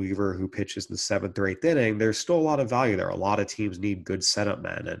hard-throwing reliever who pitches in the 7th or 8th inning, there's still a lot of value there. A lot of teams need good setup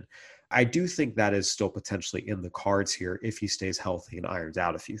men, and I do think that is still potentially in the cards here if he stays healthy and irons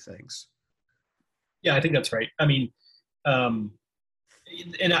out a few things. Yeah, I think that's right. I mean, and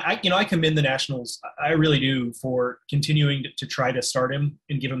I commend the Nationals. I really do, for continuing to try to start him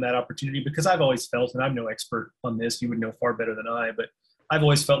and give him that opportunity, because I've always felt, and I'm no expert on this, you would know far better than I, but I've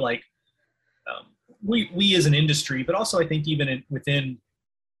always felt like we as an industry, but also I think even within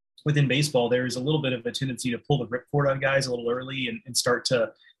baseball, there is a little bit of a tendency to pull the ripcord on guys a little early and start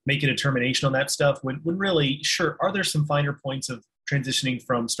to make a determination on that stuff when really, sure, are there some finer points of transitioning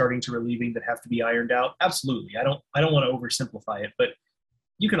from starting to relieving that have to be ironed out? Absolutely. I don't want to oversimplify it, but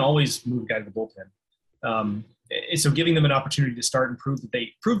you can always move a guy to the bullpen. So giving them an opportunity to start and prove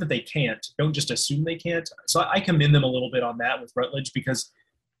that they can't, don't just assume they can't. So I commend them a little bit on that with Rutledge, because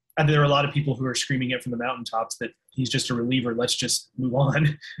there are a lot of people who are screaming it from the mountaintops that he's just a reliever, let's just move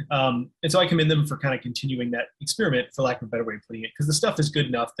on. And so I commend them for kind of continuing that experiment, for lack of a better way of putting it, because the stuff is good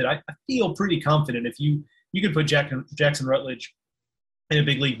enough that I feel pretty confident if you could put Jackson Rutledge in a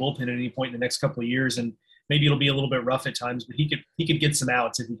big league bullpen at any point in the next couple of years, and maybe it'll be a little bit rough at times, but he could get some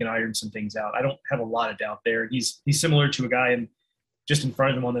outs if he can iron some things out. I don't have a lot of doubt there. He's similar to a guy just in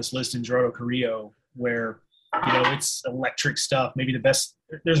front of him on this list in Gerardo Carrillo, where it's electric stuff. Maybe the best.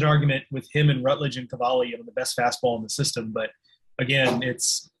 There's an argument with him and Rutledge and Cavalli on the best fastball in the system, but again,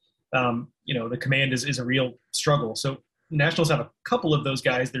 it's the command is a real struggle. So the Nationals have a couple of those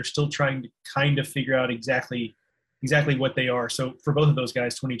guys. They're still trying to kind of figure out exactly what they are. So for both of those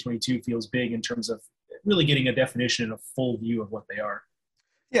guys, 2022 feels big in terms of really getting a definition and a full view of what they are.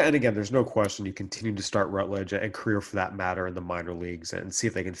 Yeah, and again, there's no question you continue to start Rutledge and Carrillo for that matter in the minor leagues and see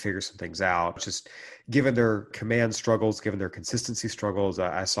if they can figure some things out. Just given their command struggles, given their consistency struggles,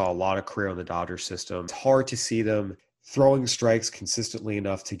 I saw a lot of Carrillo in the Dodgers system. It's hard to see them throwing strikes consistently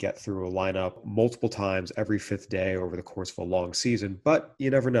enough to get through a lineup multiple times every 5th day over the course of a long season. But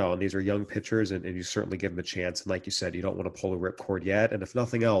you never know. And these are young pitchers, and you certainly give them a chance. And like you said, you don't want to pull a ripcord yet. And if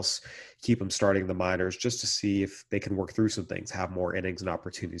nothing else, keep them starting the minors just to see if they can work through some things, have more innings and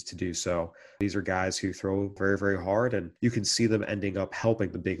opportunities to do so. These are guys who throw very, very hard, and you can see them ending up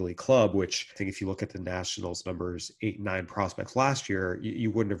helping the big league club, which I think if you look at the Nationals numbers, 8 and 9 prospects last year,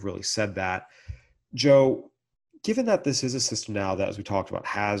 you wouldn't have really said that. Joe, given that this is a system now that, as we talked about,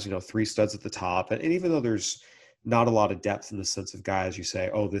 has 3 studs at the top, and even though there's not a lot of depth in the sense of guys you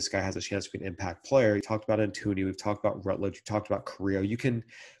say, oh, this guy has a chance to be an impact player. You talked about Antunes, we've talked about Rutledge, we've talked about Carrillo. You can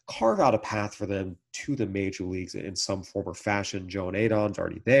carve out a path for them to the major leagues in some form or fashion. Joe Adon's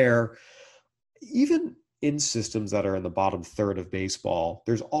already there. Even in systems that are in the bottom third of baseball,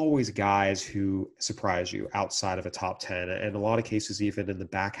 there's always guys who surprise you outside of a top 10, and in a lot of cases, even in the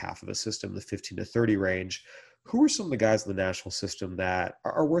back half of a system, the 15 to 30 range. Who are some of the guys in the national system that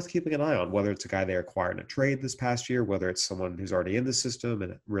are worth keeping an eye on, whether it's a guy they acquired in a trade this past year, whether it's someone who's already in the system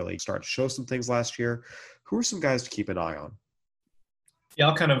and really started to show some things last year? Who are some guys to keep an eye on? Yeah,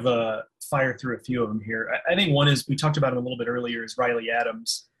 I'll kind of fire through a few of them here. I think one is, we talked about him a little bit earlier, is Riley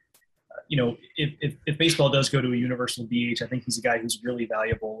Adams. if baseball does go to a universal DH, I think he's a guy who's really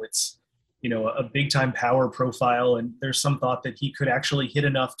valuable. It's, a big time power profile. And there's some thought that he could actually hit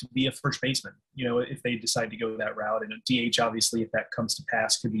enough to be a first baseman, if they decide to go that route. And a DH, obviously, if that comes to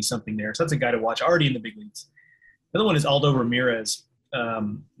pass, could be something there. So that's a guy to watch already in the big leagues. The other one is Aldo Ramirez, a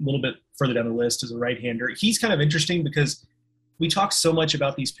little bit further down the list as a right-hander. He's kind of interesting because we talk so much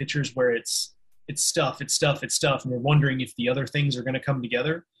about these pitchers where it's stuff, and we're wondering if the other things are going to come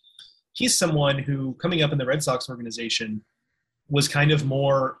together. He's someone who, coming up in the Red Sox organization, was kind of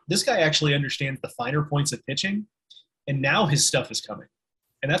more, this guy actually understands the finer points of pitching, and now his stuff is coming.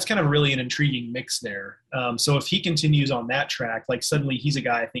 And that's kind of really an intriguing mix there. So if he continues on that track, like suddenly he's a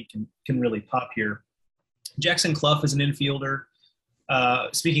guy I think can really pop here. Jackson Clough is an infielder.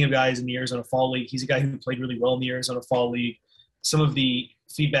 Speaking of guys in the Arizona Fall League, he's a guy who played really well in the Arizona Fall League. Some of the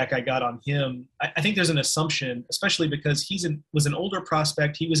feedback I got on him, I think there's an assumption, especially because was an older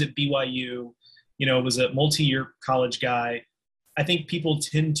prospect. He was at BYU, was a multi-year college guy. I think people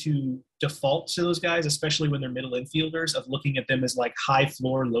tend to default to those guys, especially when they're middle infielders, of looking at them as like high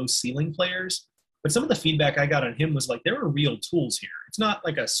floor, low ceiling players. But some of the feedback I got on him was like, there are real tools here. It's not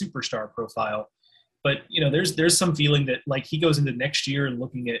like a superstar profile. But, there's some feeling that, like, he goes into next year and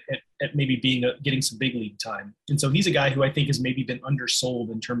looking at maybe getting some big league time. And so he's a guy who I think has maybe been undersold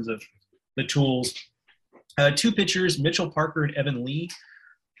in terms of the tools. Two pitchers, Mitchell Parker and Evan Lee.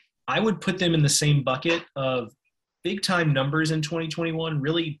 I would put them in the same bucket of big-time numbers in 2021,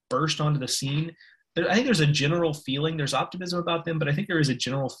 really burst onto the scene. I think there's a general feeling, there's optimism about them, but I think there is a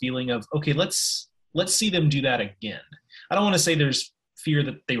general feeling of, okay, let's see them do that again. I don't want to say there's fear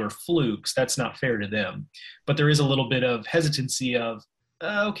that they were flukes. That's not fair to them. But there is a little bit of hesitancy of,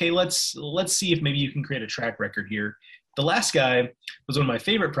 okay, let's see if maybe you can create a track record here. The last guy was one of my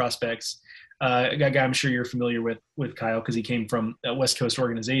favorite prospects, a guy I'm sure you're familiar with Kyle, because he came from a West Coast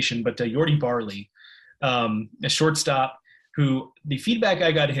organization, but Yordy Barley, a shortstop who the feedback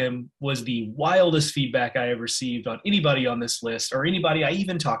I got him was the wildest feedback I have received on anybody on this list or anybody I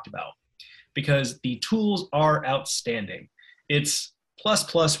even talked about, because the tools are outstanding. It's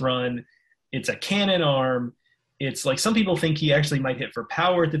plus run. It's a cannon arm. It's like, some people think he actually might hit for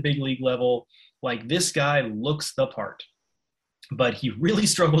power at the big league level. Like, this guy looks the part, but he really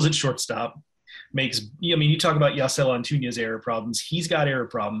struggles at shortstop. You talk about Yasel Antuña's error problems. He's got error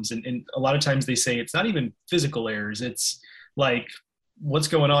problems. And a lot of times they say it's not even physical errors. It's like, what's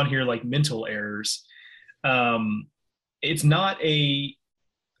going on here? Like mental errors. It's not a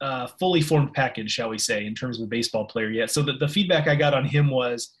fully formed package, shall we say, in terms of a baseball player yet. So the feedback I got on him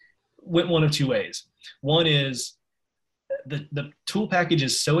went one of two ways. One is the tool package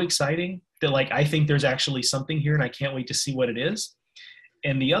is so exciting that, like, I think there's actually something here and I can't wait to see what it is.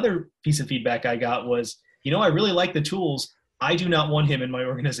 And the other piece of feedback I got was, I really like the tools. I do not want him in my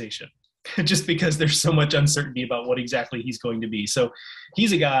organization just because there's so much uncertainty about what exactly he's going to be. So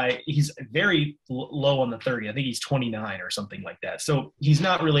he's a guy, he's very low on the 30. I think he's 29 or something like that. So he's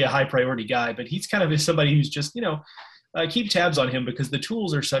not really a high priority guy, but he's kind of somebody who's just, keep tabs on him, because the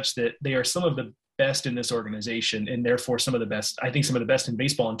tools are such that they are some of the best in this organization, and therefore some of the best in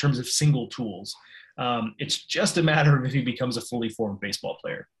baseball in terms of single tools. It's just a matter of if he becomes a fully formed baseball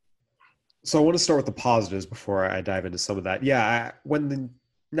player. So I want to start with the positives before I dive into some of that. Yeah, when the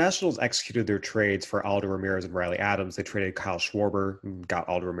Nationals executed their trades for Aldo Ramirez and Riley Adams, they traded Kyle Schwarber and got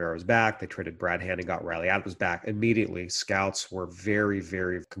Aldo Ramirez back. They traded Brad Hand and got Riley Adams back. Immediately, scouts were very,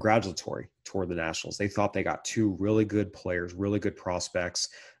 very congratulatory toward the Nationals. They thought they got two really good players, really good prospects,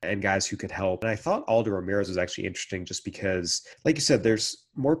 and guys who could help. And I thought Aldo Ramirez was actually interesting just because, like you said, there's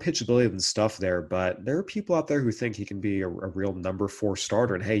more pitchability than stuff there, but there are people out there who think he can be a real number 4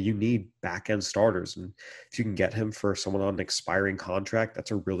 starter. And hey, you need back-end starters. And if you can get him for someone on an expiring contract,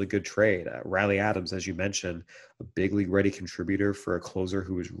 that's a really good trade. Riley Adams, as you mentioned, a big league ready contributor for a closer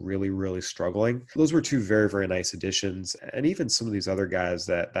who was really, really struggling. Those were two very, very nice additions. And even some of these other guys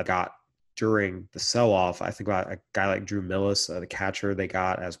that got during the sell-off, I think about a guy like Drew Millis, the catcher they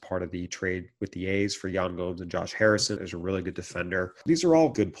got as part of the trade with the A's for Yan Gomes and Josh Harrison, is a really good defender. These are all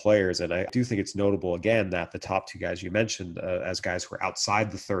good players, and I do think it's notable, again, that the top two guys you mentioned as guys who are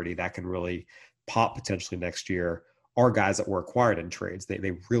outside the 30 that can really pop potentially next year are guys that were acquired in trades.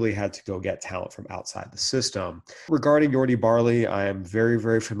 They really had to go get talent from outside the system. Regarding Yordy Barley, I am very,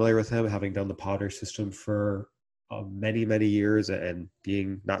 very familiar with him, having done the Padres system for many, many years and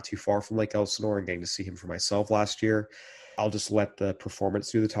being not too far from Lake Elsinore and getting to see him for myself last year. I'll just let the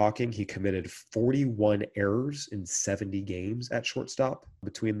performance do the talking. He committed 41 errors in 70 games at shortstop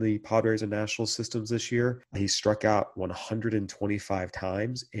between the Padres and National systems this year. He struck out 125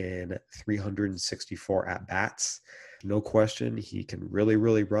 times in 364 at-bats. No question, he can really,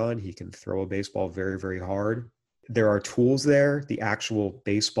 really run. He can throw a baseball very, very hard. There are tools there. The actual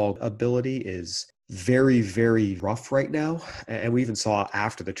baseball ability is very, very rough right now. And we even saw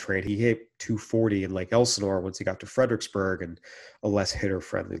after the trade, he hit 240 in Lake Elsinore once he got to Fredericksburg and a less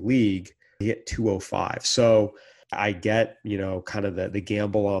hitter-friendly league. He hit 205. So I get, kind of the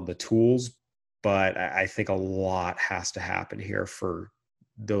gamble on the tools, but I think a lot has to happen here for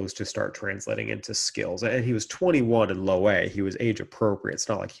those to start translating into skills. And he was 21 in low A. He was age appropriate. It's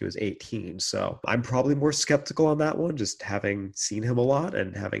not like he was 18. So I'm probably more skeptical on that one, just having seen him a lot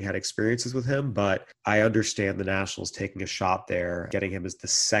and having had experiences with him. But I understand the Nationals taking a shot there, getting him as the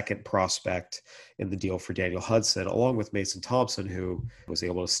second prospect in the deal for Daniel Hudson, along with Mason Thompson, who was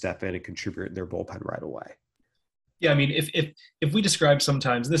able to step in and contribute in their bullpen right away. Yeah, I mean, if we describe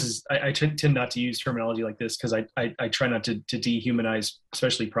sometimes, this is, I tend not to use terminology like this because I try not to dehumanize,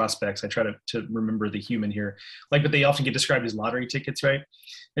 especially prospects. I try to remember the human here. But they often get described as lottery tickets, right?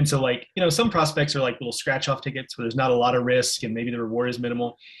 And so some prospects are like little scratch off tickets where there's not a lot of risk and maybe the reward is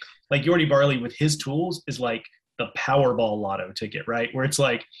minimal. Like Yordy Barley with his tools is like the Powerball lotto ticket, right? Where it's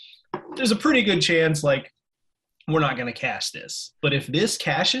like, there's a pretty good chance we're not going to cash this. But if this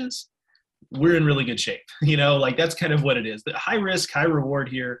cashes, we're in really good shape. That's kind of what it is. The high risk, high reward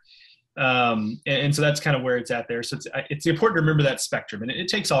here. And so that's kind of where it's at there. So it's important to remember that spectrum, and it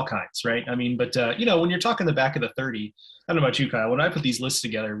takes all kinds, right? I mean, but when you're talking the back of the 30, I don't know about you, Kyle, when I put these lists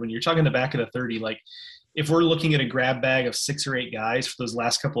together, when you're talking the back of the 30, if we're looking at a grab bag of 6 or 8 guys for those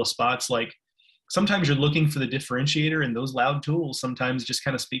last couple of spots, sometimes you're looking for the differentiator, and those loud tools sometimes just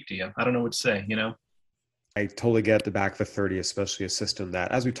kind of speak to you. I don't know what to say, I totally get the back of the 30, especially a system that,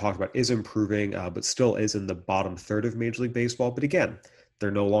 as we talked about, is improving, but still is in the bottom third of Major League Baseball. But again, they're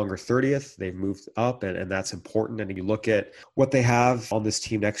no longer 30th. They've moved up, and that's important. And you look at what they have on this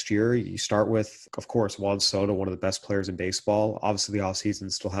team next year. You start with, of course, Juan Soto, one of the best players in baseball. Obviously, the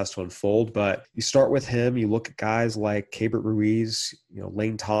offseason still has to unfold, but you start with him. You look at guys like Keibert Ruiz,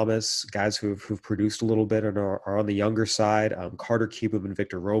 Lane Thomas, guys who've produced a little bit and are on the younger side. Carter Kieboom and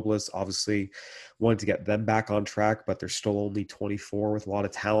Victor Robles, obviously wanted to get them back on track, but they're still only 24 with a lot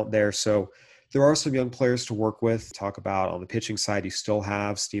of talent there. So there are some young players to work with. Talk about on the pitching side, you still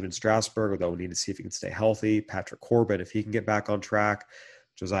have Steven Strasburg, although we need to see if he can stay healthy. Patrick Corbin, if he can get back on track.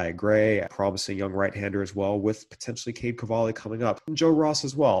 Josiah Gray, a promising young right-hander as well, with potentially Cade Cavalli coming up. And Joe Ross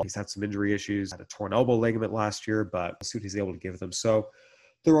as well. He's had some injury issues, had a torn elbow ligament last year, but we'll see what he's able to give them. So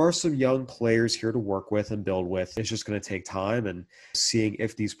there are some young players here to work with and build with. It's just going to take time, and seeing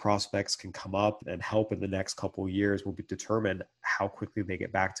if these prospects can come up and help in the next couple of years will determine how quickly they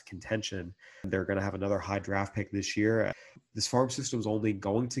get back to contention. They're going to have another high draft pick this year. This farm system is only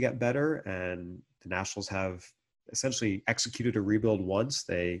going to get better, and the Nationals have essentially executed a rebuild once.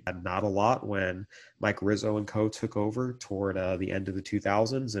 They had not a lot when Mike Rizzo and co took over toward the end of the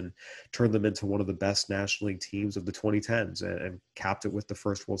 2000s and turned them into one of the best National League teams of the 2010s and capped it with the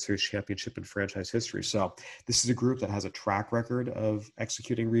first World Series championship in franchise history. So this is a group that has a track record of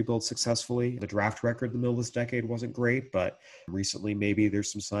executing rebuilds successfully. The draft record in the middle of this decade wasn't great, but recently maybe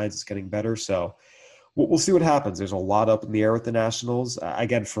there's some signs it's getting better. So we'll see what happens. There's a lot up in the air with the Nationals.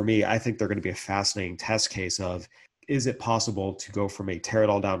 Again, for me, I think they're going to be a fascinating test case of, is it possible to go from a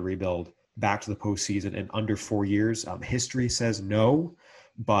tear-it-all-down rebuild back to the postseason in under 4 years? History says no,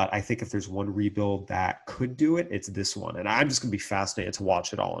 but I think if there's one rebuild that could do it, it's this one. And I'm just going to be fascinated to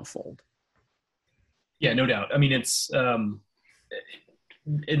watch it all unfold. Yeah, no doubt. I mean, it's and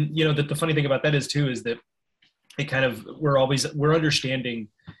the funny thing about that is that it kind of, we're understanding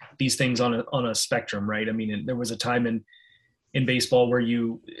these things on a spectrum, right? I mean, there was a time in baseball where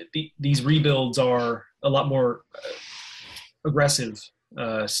these rebuilds are a lot more aggressive,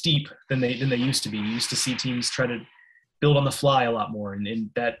 steep than they used to be. You used to see teams try to build on the fly a lot more, and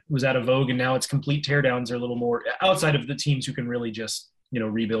that was out of vogue. And now it's complete teardowns are a little more outside of the teams who can really just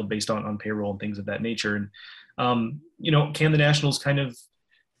rebuild based on payroll and things of that nature. And can the Nationals kind of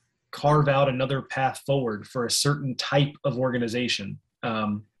carve out another path forward for a certain type of organization?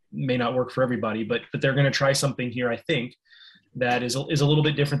 May not work for everybody, but they're going to try something here, I think, that is a little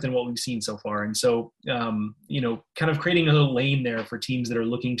bit different than what we've seen so far. And so, kind of creating a little lane there for teams that are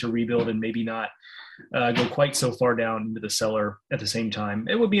looking to rebuild and maybe not go quite so far down into the cellar at the same time.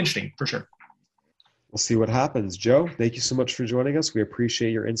 It would be interesting for sure. We'll see what happens. Joe, thank you so much for joining us. We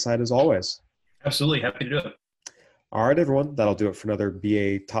appreciate your insight as always. Absolutely. Happy to do it. All right, everyone. That'll do it for another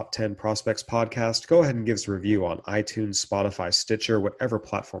BA Top 10 Prospects podcast. Go ahead and give us a review on iTunes, Spotify, Stitcher, whatever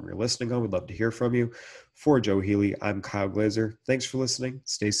platform you're listening on. We'd love to hear from you. For Joe Healy, I'm Kyle Glazer. Thanks for listening.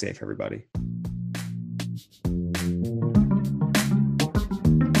 Stay safe, everybody.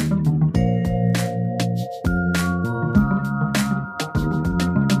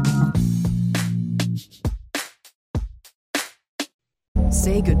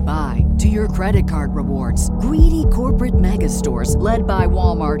 say goodbye to your credit card rewards. Greedy corporate mega stores, led by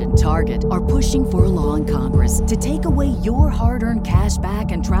Walmart and Target, are pushing for a law in Congress to take away your hard-earned cash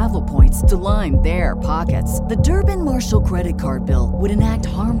back and travel points to line their pockets. The Durbin-Marshall credit card bill would enact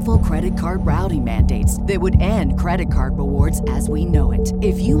harmful credit card routing mandates that would end credit card rewards as we know it.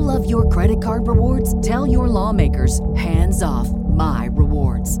 If you love your credit card rewards, tell your lawmakers, hands off my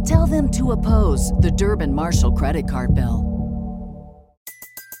rewards. Tell them to oppose the Durbin-Marshall credit card bill.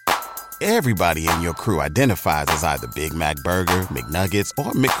 Everybody in your crew identifies as either Big Mac Burger, McNuggets,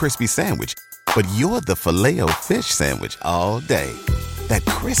 or McCrispy Sandwich. But you're the Filet-O-Fish Sandwich all day. That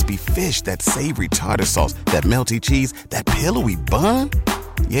crispy fish, that savory tartar sauce, that melty cheese, that pillowy bun.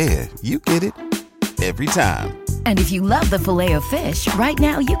 Yeah, you get it. Every time. And if you love the Filet-O-Fish, right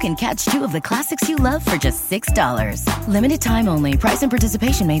now you can catch two of the classics you love for just $6. Limited time only. Price and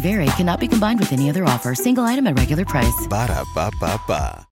participation may vary. Cannot be combined with any other offer. Single item at regular price. Ba-da-ba-ba-ba.